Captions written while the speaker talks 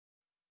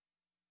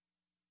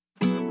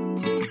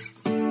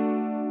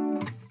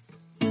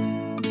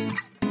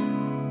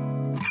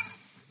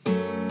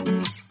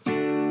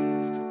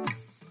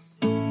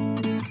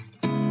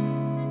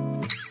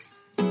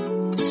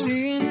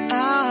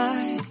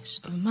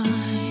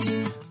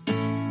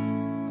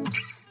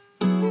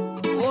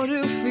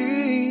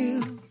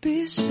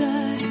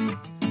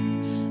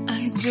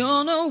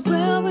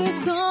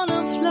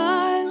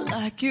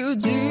like you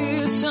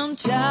did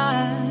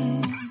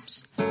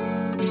sometimes,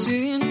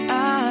 seeing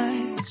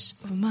eyes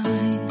of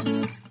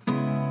mine.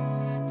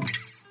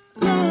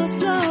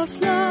 Love,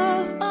 love,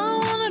 love, I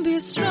wanna be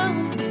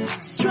strong,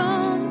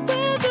 strong.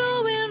 We're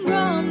doing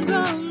wrong,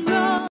 wrong,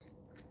 wrong.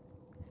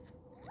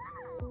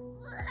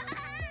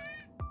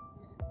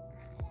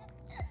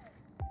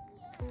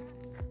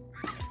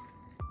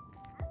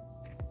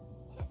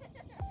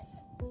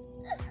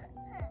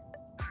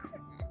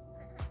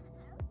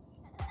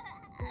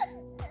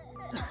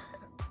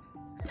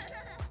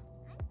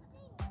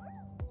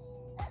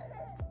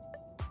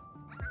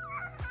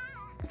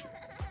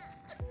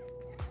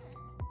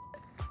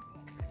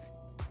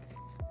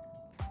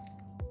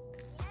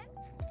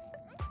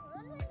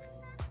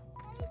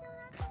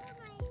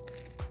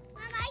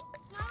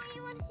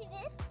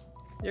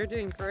 You're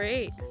doing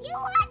great. You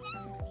want to?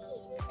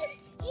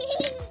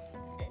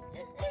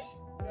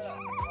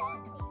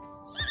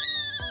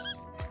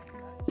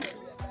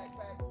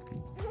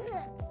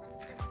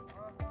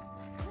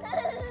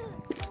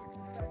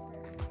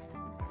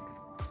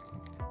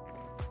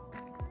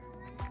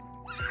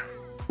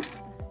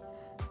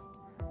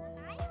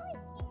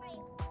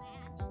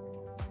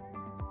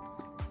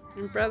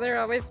 Your brother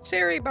always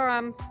cherry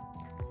bombs.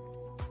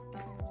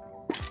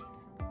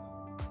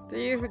 Do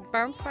you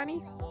bounce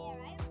funny?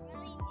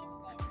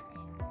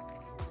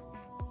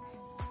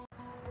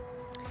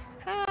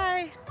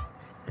 Hi,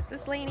 this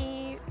is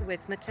Lainey with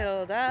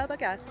Matilda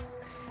Bagus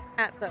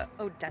at the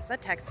Odessa,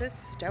 Texas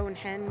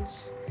Stonehenge.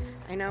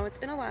 I know it's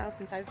been a while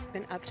since I've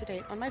been up to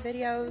date on my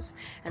videos,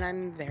 and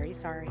I'm very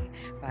sorry,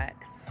 but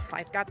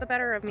life got the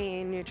better of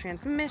me. New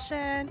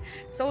transmission,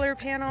 solar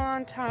panel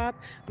on top,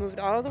 moved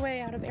all the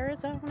way out of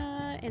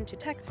Arizona into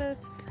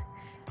Texas,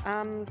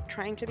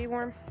 trying to be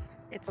warm.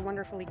 It's a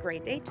wonderfully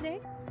great day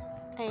today,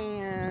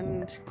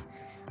 and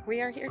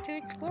we are here to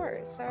explore.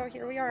 So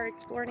here we are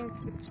exploring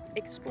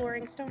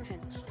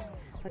Stonehenge.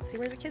 Let's see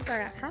where the kids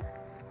are at, huh?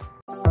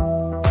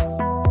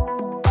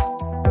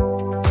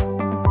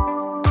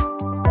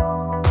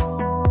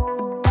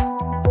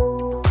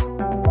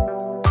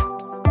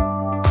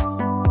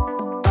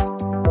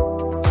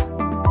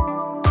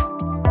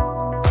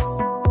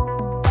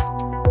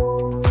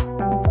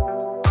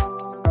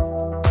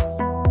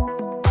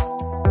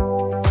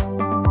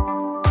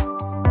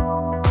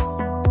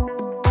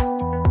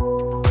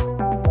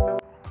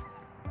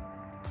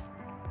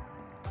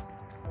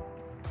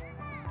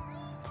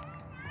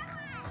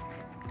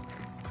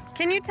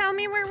 Can you tell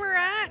me where we're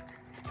at?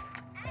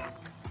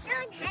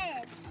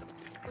 Stonehenge.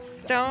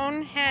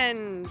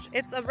 Stonehenge.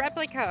 It's a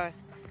replica.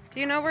 Do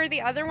you know where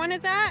the other one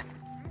is at? I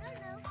don't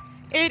know.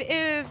 It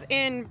is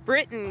in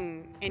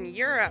Britain, in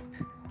Europe.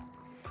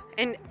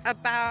 And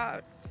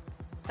about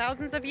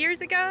thousands of years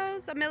ago,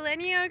 a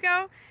millennia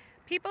ago,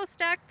 people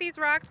stacked these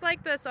rocks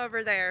like this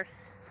over there.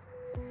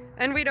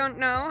 And we don't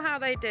know how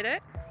they did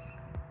it.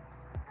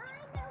 I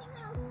know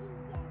how to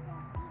get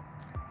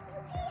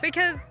that.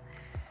 Because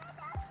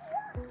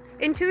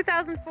in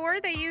 2004,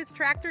 they used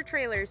tractor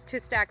trailers to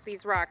stack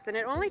these rocks, and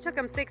it only took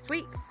them 6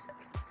 weeks.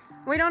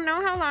 We don't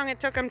know how long it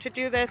took them to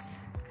do this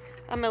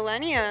a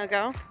millennia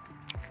ago.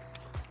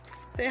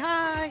 Say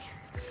hi.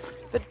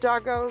 The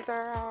doggos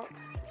are out.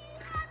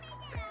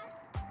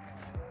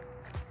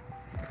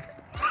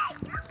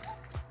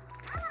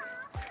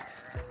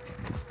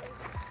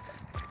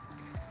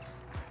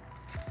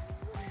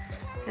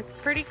 It's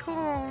pretty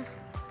cool.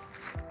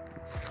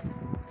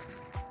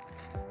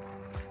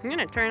 I'm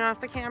gonna turn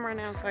off the camera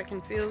now so I can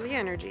feel the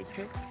energies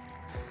here.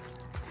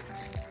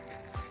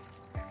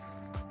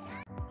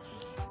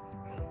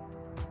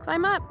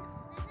 Climb up.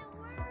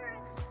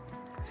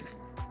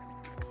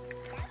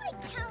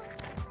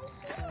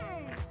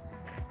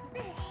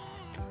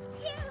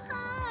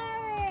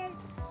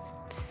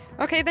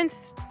 Okay, then.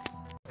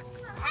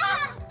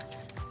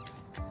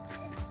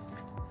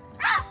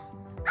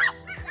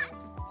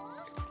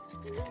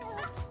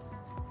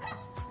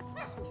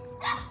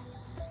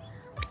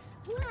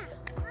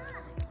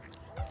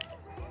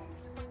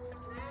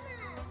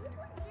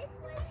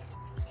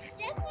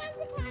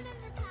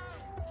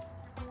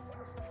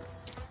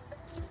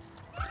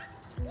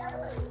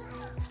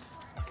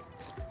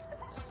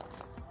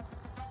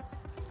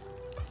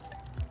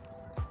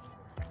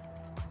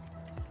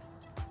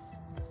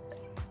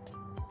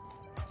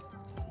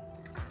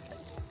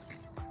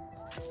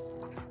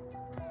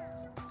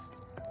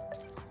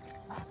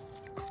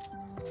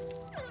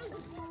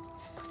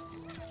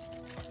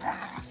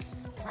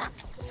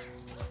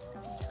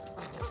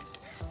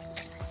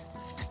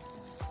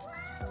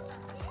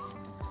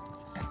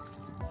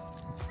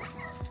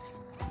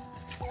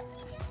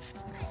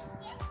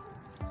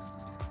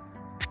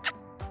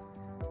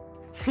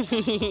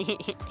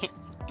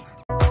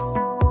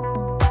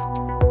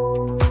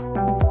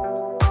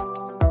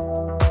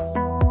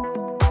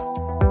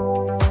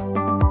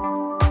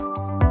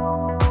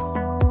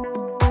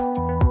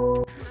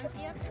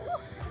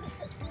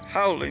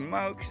 Holy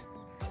smokes.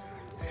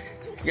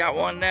 Got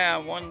one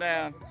down, one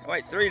down.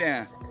 Wait, 3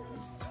 down.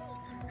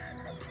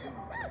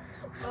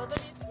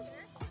 Okay.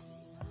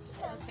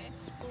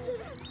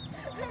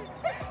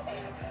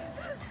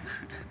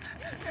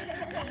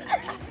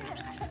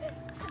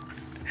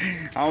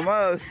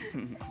 Almost.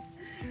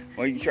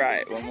 Well, you try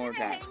it one more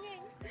time.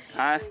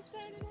 Huh?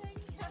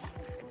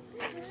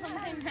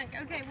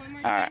 Okay, one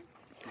more All time.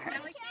 right.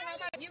 Alex, how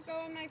about you go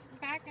on my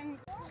back and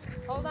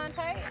hold on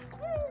tight?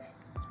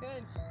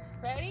 Good.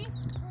 Ready?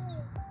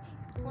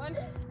 1,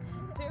 2,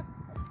 3.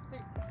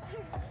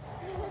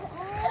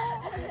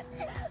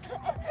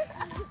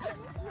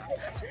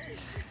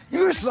 You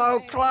were so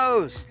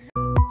close.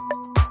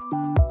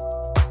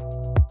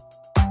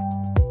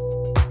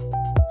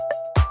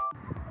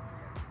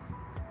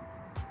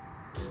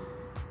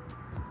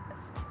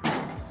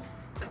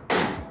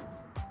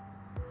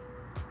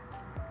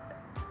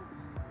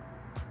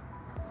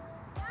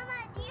 Mama,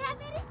 do you have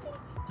anything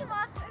to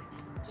offer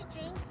to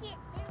drink here?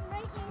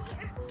 Right in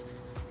here.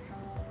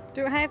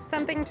 Do I have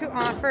something to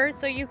offer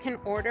so you can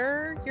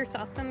order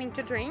yourself something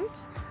to drink?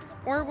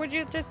 Or would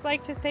you just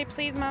like to say,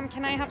 please, Mom,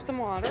 can I have some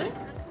water?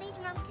 Please,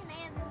 Mom, can I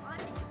have your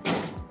water?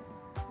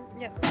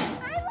 Yes.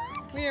 I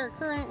want. We are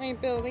currently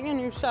building a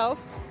new shelf.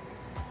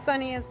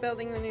 Sunny is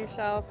building the new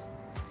shelf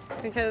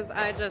because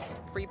I just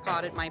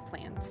repotted my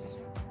plants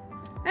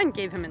and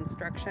gave him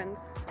instructions.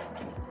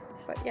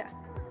 But yeah,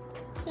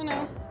 you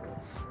know,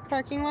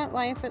 parking lot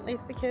life, at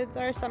least the kids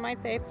are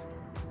semi-safe.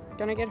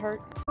 Gonna get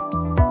hurt.